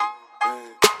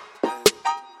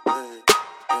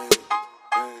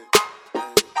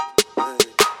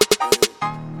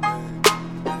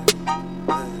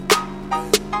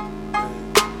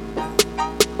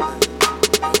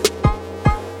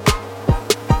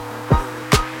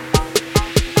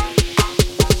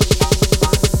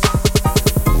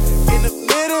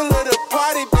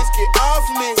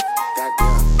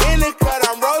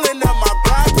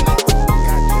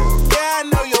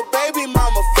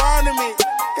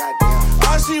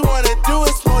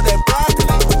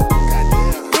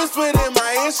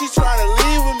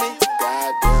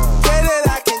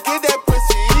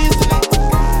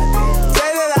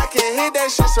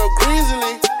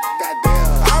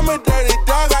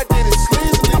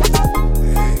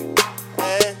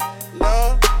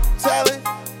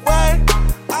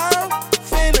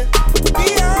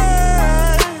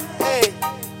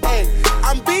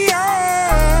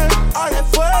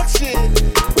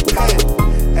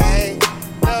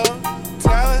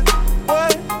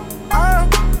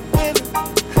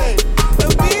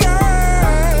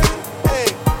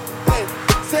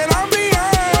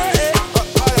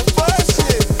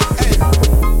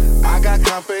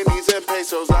in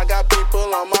pesos. I got people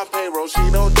on my payroll. She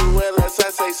don't do it unless I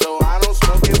say so. I don't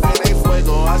smoke if it ain't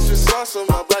fuego. I should sauce them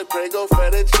up like Prego,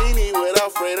 fettuccine with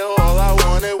Alfredo. All I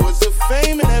wanted was the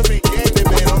fame in every game they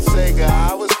made on Sega.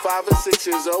 I was 5 or 6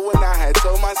 years old when I had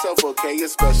told myself, okay, you're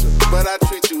special, but I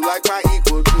treat you like my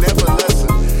equal, never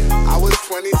lesser. I was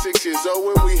 26 years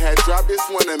old when we had dropped this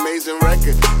one amazing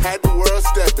record. Had the world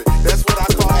stepping, that's what I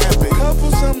call epic.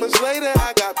 Couple summers later,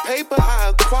 I got paper.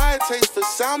 I acquired taste for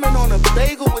salmon on a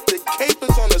bagel with the cake